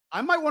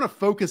I might want to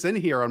focus in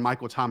here on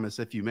Michael Thomas,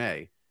 if you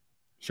may.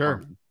 Sure.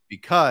 Harmon,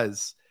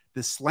 because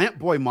the slant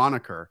boy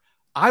moniker,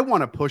 I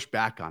want to push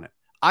back on it.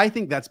 I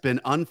think that's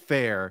been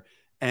unfair.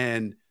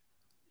 And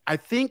I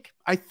think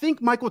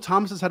Michael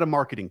Thomas has had a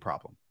marketing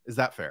problem. Is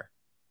that fair?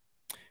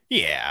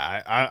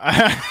 Yeah,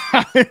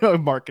 I a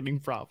marketing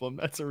problem.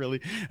 That's a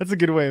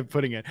good way of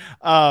putting it.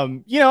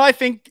 I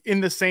think in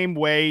the same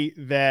way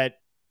that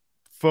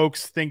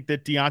folks think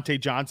that Deontay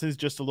Johnson is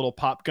just a little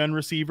pop gun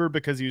receiver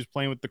because he was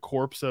playing with the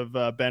corpse of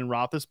Ben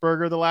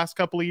Roethlisberger the last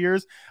couple of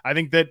years. I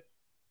think that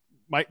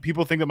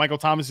people think that Michael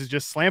Thomas is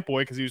just slant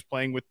boy because he was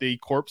playing with the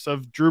corpse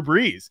of Drew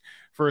Brees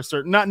for a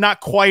certain, not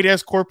quite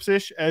as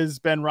corpse-ish as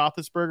Ben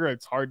Roethlisberger.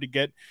 It's hard to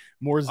get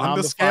more zombified on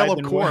the scale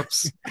of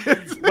corpse.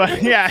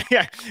 But yeah,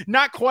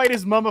 not quite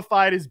as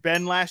mummified as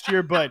Ben last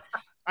year. But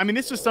I mean,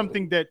 this was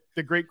something that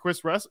the great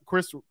Chris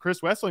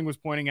Wessling was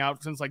pointing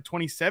out since like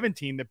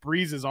 2017, that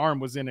Brees' arm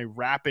was in a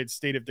rapid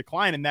state of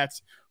decline. And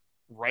that's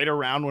right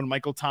around when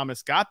Michael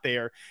Thomas got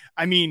there.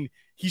 I mean,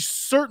 he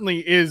certainly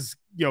is,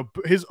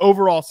 his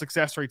overall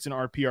success rates in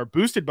RP are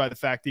boosted by the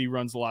fact that he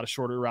runs a lot of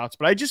shorter routes.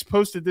 But I just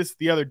posted this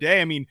the other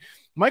day. I mean,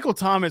 Michael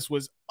Thomas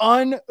was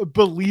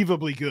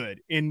unbelievably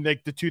good in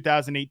like the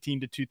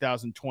 2018 to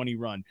 2020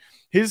 run.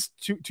 His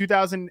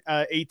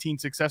 2018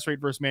 success rate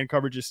versus man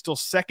coverage is still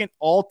second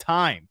all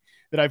time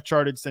that I've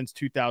charted since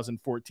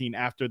 2014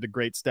 after the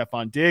great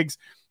Stephon Diggs.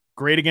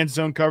 Great against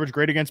zone coverage,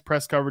 great against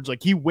press coverage.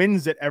 Like, he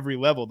wins at every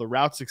level. The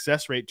route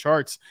success rate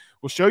charts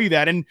will show you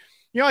that. And,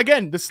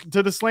 again,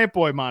 to the slant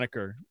boy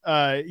moniker,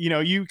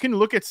 you can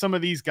look at some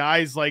of these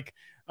guys. Like,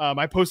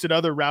 I posted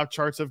other route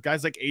charts of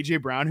guys like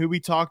AJ Brown, who we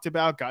talked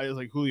about, guys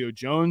like Julio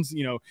Jones,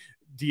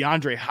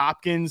 DeAndre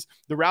Hopkins.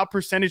 The route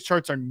percentage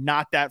charts are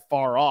not that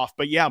far off.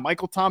 But yeah,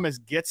 Michael Thomas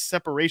gets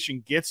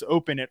separation, gets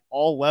open at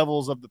all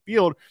levels of the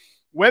field,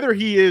 whether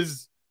he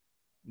is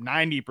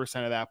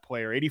 90% of that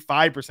player,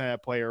 85% of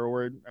that player,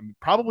 or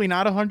probably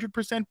not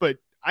 100%, but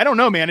I don't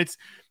know, man. It's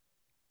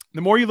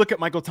the more you look at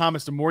Michael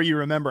Thomas, the more you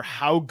remember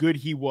how good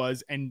he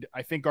was. And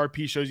I think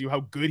RP shows you how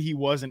good he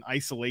was in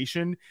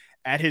isolation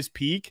at his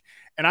peak.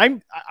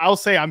 And I'll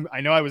say,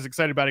 I know I was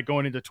excited about it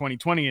going into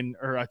 2020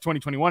 or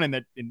 2021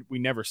 and we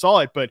never saw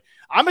it, but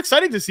I'm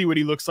excited to see what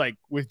he looks like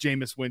with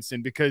Jameis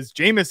Winston, because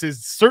Jameis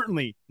is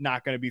certainly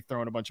not going to be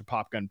throwing a bunch of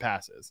pop gun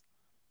passes.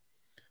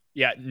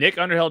 Yeah, Nick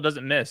Underhill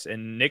doesn't miss,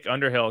 and Nick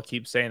Underhill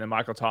keeps saying that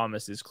Michael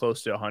Thomas is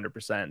close to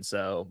 100%.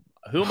 So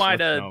who am I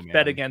to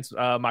bet against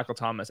Michael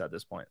Thomas at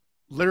this point?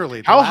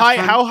 Literally, how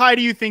high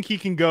do you think he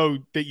can go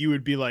that you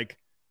would be like,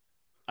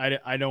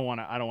 I don't want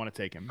to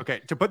take him?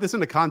 Okay, to put this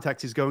into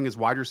context, he's going as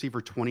wide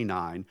receiver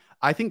 29.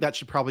 I think that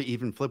should probably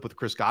even flip with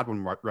Chris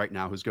Godwin right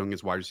now, who's going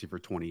as wide receiver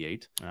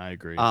 28. I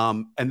agree.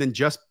 And then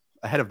just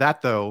ahead of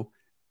that, though,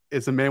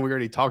 is the man we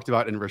already talked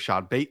about in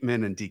Rashad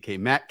Bateman and DK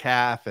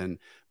Metcalf and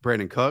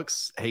Brandon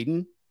Cooks.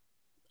 Hayden,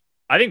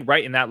 I think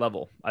right in that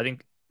level. I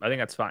think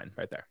that's fine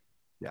right there.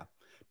 Yeah,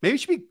 maybe it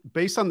should be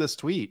based on this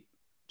tweet.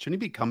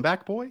 Shouldn't he be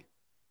comeback boy?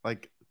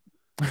 Like,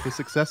 his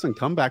success in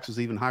comebacks was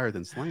even higher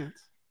than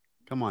slants.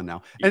 Come on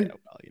now.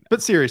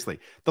 But seriously,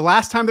 the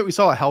last time that we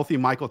saw a healthy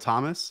Michael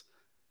Thomas,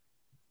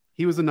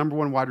 he was the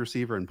 #1 wide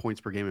receiver in points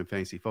per game in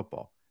fantasy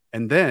football.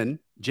 And then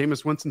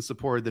Jameis Winston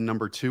supported the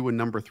 #2 and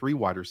 #3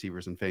 wide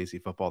receivers in fantasy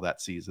football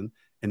that season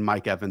in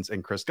Mike Evans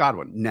and Chris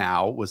Godwin.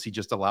 Now, was he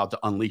just allowed to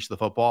unleash the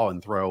football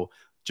and throw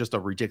just a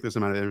ridiculous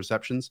amount of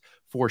interceptions?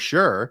 For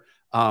sure.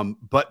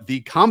 But the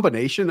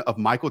combination of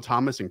Michael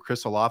Thomas and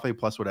Chris Olave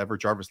plus whatever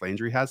Jarvis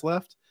Landry has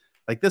left,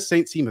 like, this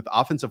Saints team, if the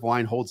offensive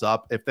line holds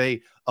up, if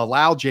they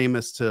allow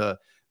Jameis to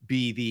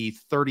be the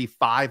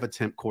 35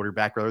 attempt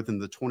quarterback rather than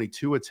the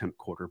 22 attempt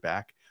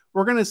quarterback,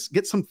 we're going to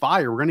get some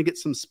fire. We're going to get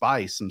some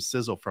spice, some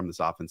sizzle from this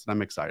offense. And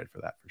I'm excited for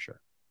that for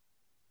sure.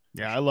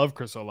 Yeah, I love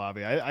Chris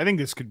Olave. I think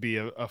this could be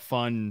a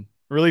fun,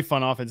 really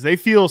fun offense. They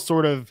feel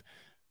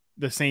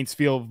the Saints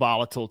feel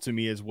volatile to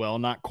me as well.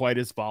 Not quite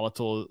as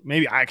volatile,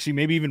 maybe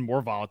even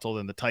more volatile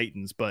than the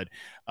Titans. But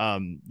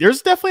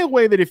there's definitely a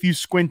way that if you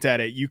squint at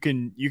it, you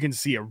can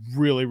see a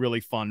really, really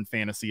fun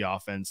fantasy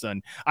offense.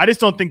 And I just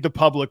don't think the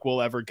public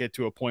will ever get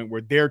to a point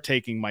where they're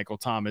taking Michael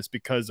Thomas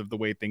because of the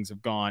way things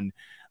have gone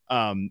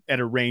at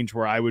a range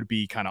where I would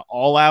be kind of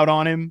all out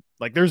on him.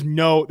 Like, there's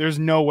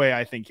no way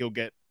I think he'll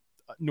get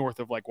north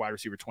of like wide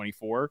receiver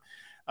 24.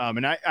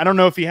 And I don't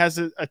know if he has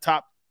a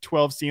top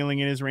 12 ceiling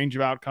in his range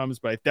of outcomes,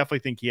 but I definitely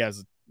think he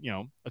has,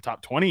 a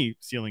top 20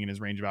 ceiling in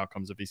his range of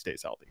outcomes if he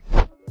stays healthy.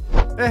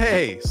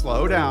 Hey,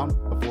 slow down.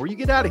 Before you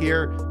get out of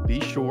here, be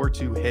sure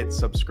to hit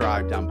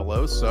subscribe down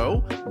below.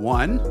 So,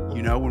 1,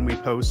 when we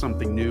post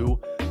something new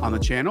on the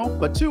channel,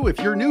 but 2, if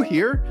you're new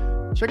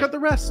here, check out the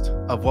rest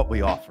of what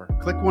we offer.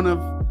 Click one of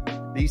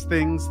these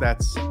things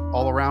that's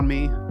all around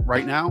me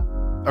right now.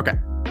 Okay,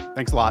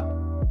 thanks a lot.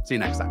 See you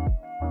next time.